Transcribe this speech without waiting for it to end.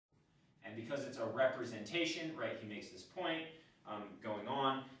And because it's a representation, right, he makes this point going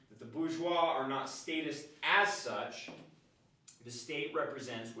on, that the bourgeois are not statist as such. The state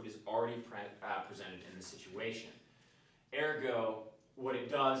represents what is already presented in the situation. Ergo, what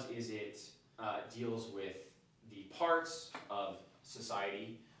it does is it deals with the parts of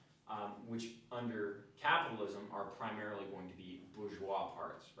society which under capitalism are primarily going to be bourgeois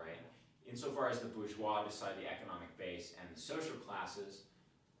parts, right? Insofar as the bourgeois decide the economic base and the social classes,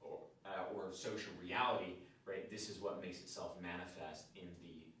 or social reality, right, this is what makes itself manifest in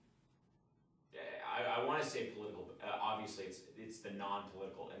the, I want to say political, but obviously it's the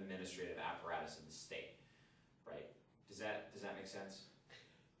non-political administrative apparatus of the state, right? Does that make sense?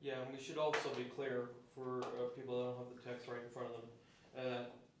 Yeah, and we should also be clear for people that don't have the text right in front of them,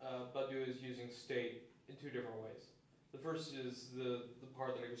 Badiou is using state in two different ways. The first is the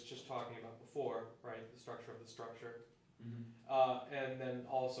part that I was just talking about before, right, the structure of the structure. Mm-hmm. And then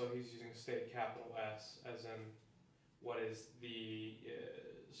also he's using state capital S as in what is the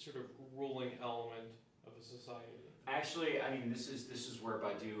sort of ruling element of a society. Actually, I mean, this is where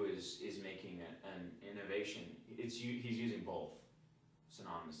Badiou is making an innovation. He's using both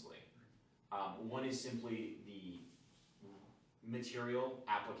synonymously. One is simply the material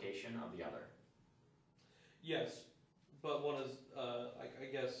application of the other. Yes, but one is, I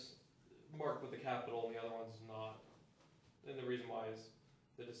guess, marked with a capital and the other one's not. And the reason why is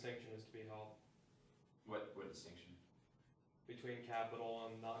the distinction is to be held. What distinction? Between capital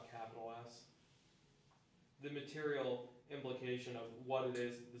and not capital S. The material implication of what it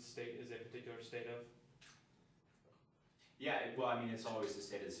is the state is a particular state of. Yeah, well, I mean, it's always the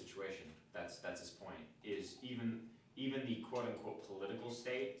state of the situation. That's his point. Is even the quote unquote political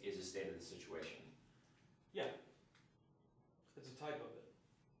state is a state of the situation. Yeah, it's a type of it.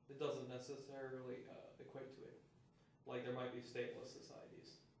 It doesn't necessarily equate to it. Like there might be stateless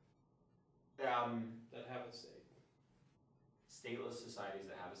societies that have a state. Stateless societies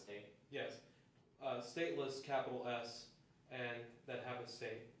that have a state? Yes. Stateless, capital S, and that have a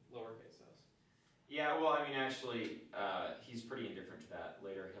state, lowercase s. Yeah, well, I mean, actually, he's pretty indifferent to that.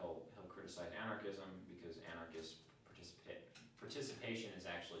 Later, he'll criticize anarchism because anarchist participation is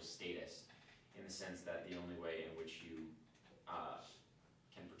actually statist in the sense that the only way in which you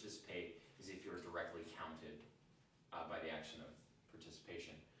can participate is if you're directly counted by the action of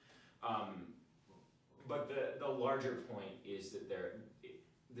participation. But the larger point is that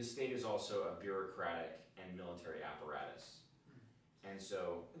the state is also a bureaucratic and military apparatus, and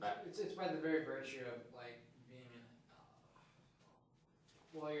so it's by the very virtue of like being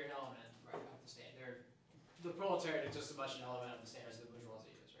you're an element, right, of the state. The proletariat is just as much an element of the state as the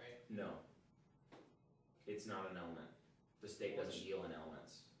bourgeoisie is, right? No, it's not an element. The state doesn't deal in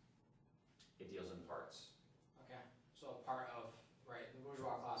elements; it deals in parts. Okay, so a part of the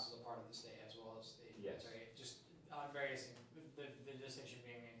bourgeois class is a part of the state as well as the proletariat. Just on various things. The distinction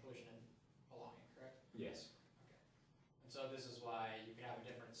being inclusion and belonging, correct? Yes. Okay. And so this is why you can have a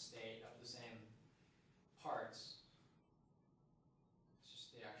different state of the same parts. It's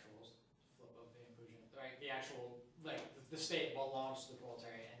just the actual flip of the inclusion, right? The actual, the state belongs to the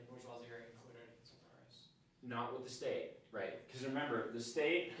proletariat and the bourgeoisie are included in some parts. Not with the state, right? Because remember, the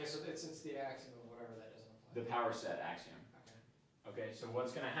state... Okay, so it's the axiom of whatever that doesn't apply. The power set axiom. Okay. Okay, so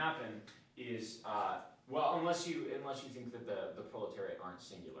what's going to happen is... well, unless you think that the proletariat aren't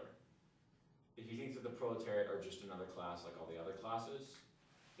singular. If you think that the proletariat are just another class like all the other classes,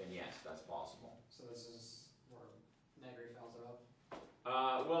 then yes, that's possible. So this is where Negri felt it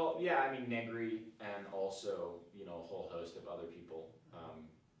up? Well, yeah, I mean, Negri and also, a whole host of other people.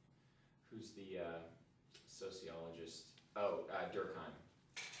 Who's the sociologist? Oh, Durkheim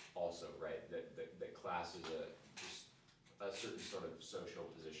also, right? That class is just a certain sort of social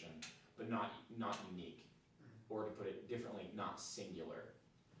position, but not unique, or to put it differently, not singular.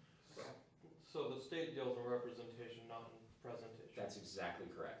 Okay. So the state deals in representation, not in presentation. That's exactly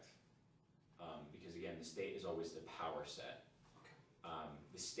correct. Because again, the state is always the power set.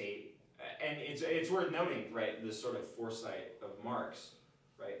 The state, and it's worth noting, right, the sort of foresight of Marx,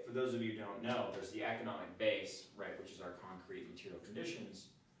 right? For those of you who don't know, there's the economic base, right, which is our concrete material conditions,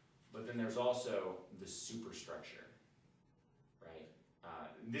 but then there's also the superstructure, right?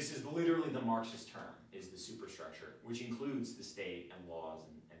 This is literally the Marxist term, is the superstructure, which includes the state and laws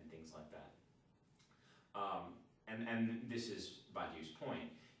and things like that. And this is Badiou's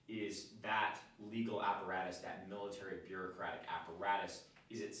point, is that legal apparatus, that military bureaucratic apparatus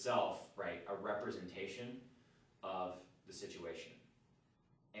is itself, right, a representation of the situation.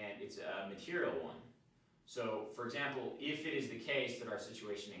 And it's a material one. So, for example, if it is the case that our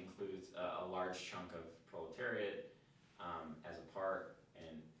situation includes a large chunk of proletariat as a part,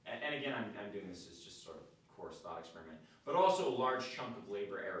 and again, I'm I'm doing this as just sort of coarse thought experiment, but also a large chunk of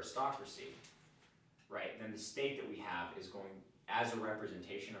labor aristocracy, right, then the state that we have is going, as a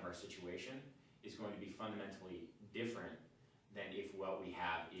representation of our situation, is going to be fundamentally different than if what we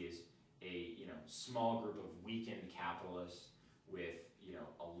have is a small group of weakened capitalists with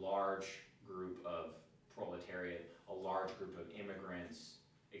a large group of proletariat, a large group of immigrants,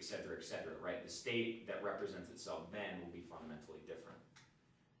 et cetera, right? The state that represents itself then will be fundamentally different.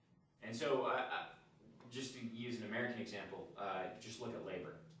 And so, just to use an American example, just look at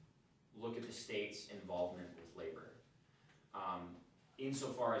labor. Look at the state's involvement with labor.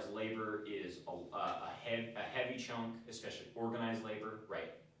 Insofar as labor is a heavy chunk, especially organized labor,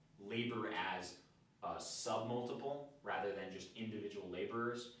 right? Labor as a submultiple rather than just individual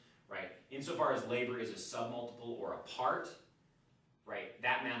laborers, right? Insofar as labor is a submultiple or a part, right,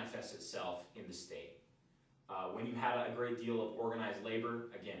 that manifests itself in the state. When you had a great deal of organized labor,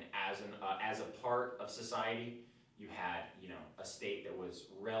 again, as a part of society, you had a state that was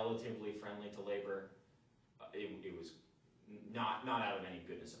relatively friendly to labor. It was not out of any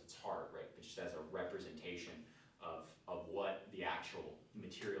goodness of its heart, right, but just as a representation of what the actual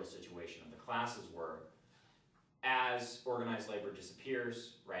material situation of the classes were. As organized labor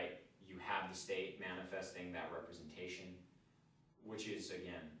disappears, right, you have the state manifesting that representation, which is,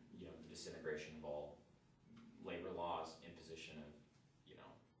 again, the disintegration of all labor laws, imposition of,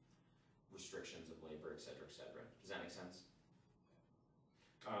 restrictions of labor, et cetera, et cetera. Does that make sense?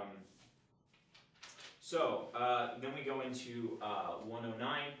 Then we go into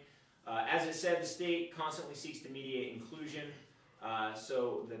 109. As it said, the state constantly seeks to mediate inclusion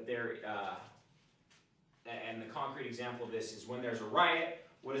so that there, and the concrete example of this is when there's a riot,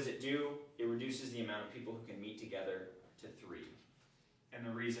 what does it do? It reduces the amount of people who can meet together to 3. And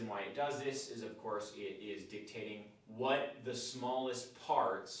the reason why it does this is, of course, it is dictating what the smallest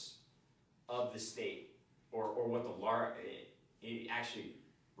parts of the state, or what the actually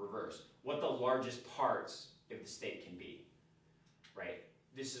reverse, what the largest parts of the state can be, right?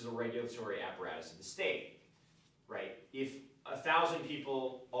 This is a regulatory apparatus of the state, right? If 1,000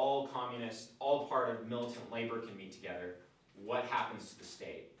 people, all communists, all part of militant labor can meet together, what happens to the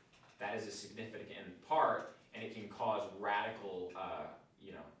state? That is a significant part, and it can cause radical,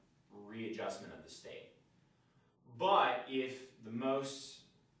 readjustment of the state. But if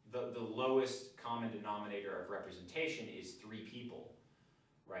the lowest common denominator of representation is 3 people,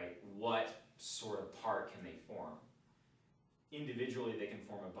 right? What sort of part can they form? Individually, they can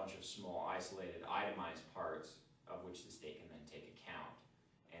form a bunch of small, isolated, itemized parts of which the state can then take account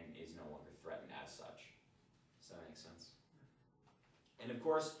and is no longer threatened as such. Does that make sense? And of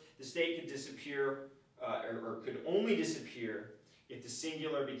course, the state could disappear, or could only disappear if the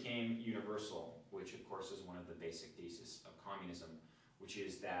singular became universal, which of course is one of the basic theses of communism, which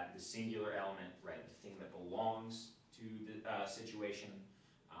is that the singular element, right, the thing that belongs to the situation,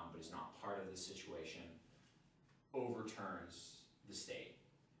 but is not part of the situation, overturns the state,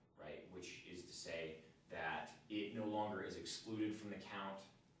 right, which is to say that it no longer is excluded from the count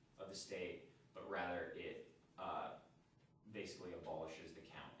of the state, but rather it basically abolishes the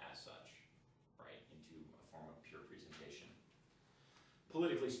count as such, right, into a form of pure presentation,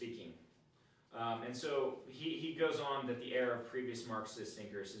 politically speaking. And so he goes on that the error of previous Marxist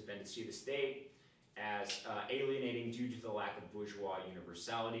thinkers has been to see the state as alienating due to the lack of bourgeois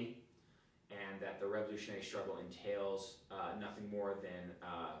universality, and that the revolutionary struggle entails nothing more than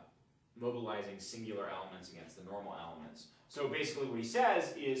mobilizing singular elements against the normal elements. So basically what he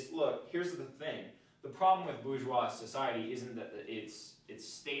says is, look, here's the thing. The problem with bourgeois society isn't that it's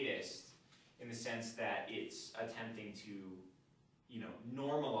statist in the sense that it's attempting to,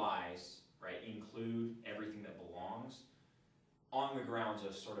 normalize, right, include everything that belongs on the grounds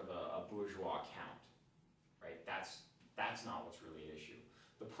of sort of a bourgeois count, right? That's not what's really at issue.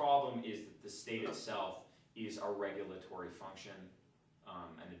 The problem is that the state itself is a regulatory function,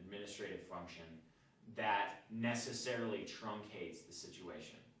 an administrative function that necessarily truncates the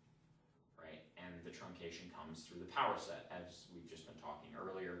situation, right? And the truncation comes through the power set, as we've just been talking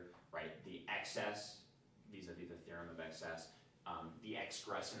earlier, right? The excess, vis-a-vis the theorem of excess, the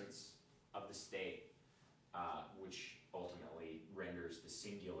excrescence of the state, which ultimately renders the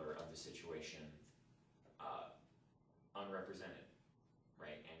singular of the situation unrepresented,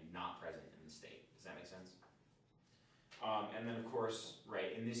 right, and not present in the state. Does that make sense? And then, of course,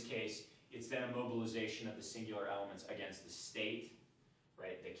 right, in this case, it's then a mobilization of the singular elements against the state,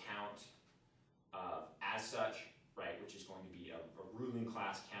 right, the count as such, right, which is going to be a ruling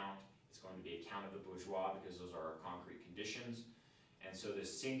class count. It's going to be a count of the bourgeois because those are our concrete conditions. And so this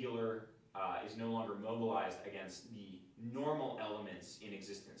singular is no longer mobilized against the normal elements in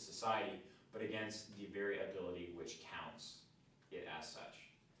existent society, but against the variability which counts it as such.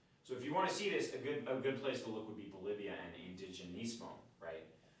 So if you want to see this, a good place to look would be Bolivia and indigenismo, right?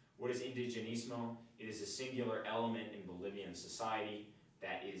 What is indigenismo? It is a singular element in Bolivian society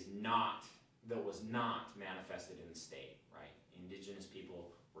that was not manifested in the state, right? Indigenous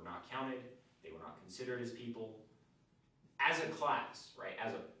people were not counted, they were not considered as people, as a class, right?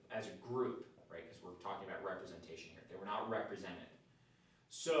 As a group, right? Because we're talking about representation here. They were not represented.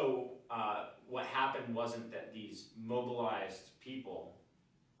 So what happened wasn't that these mobilized people,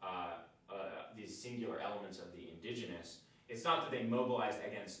 these singular elements of the indigenous, it's not that they mobilized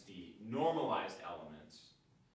against the normalized elements,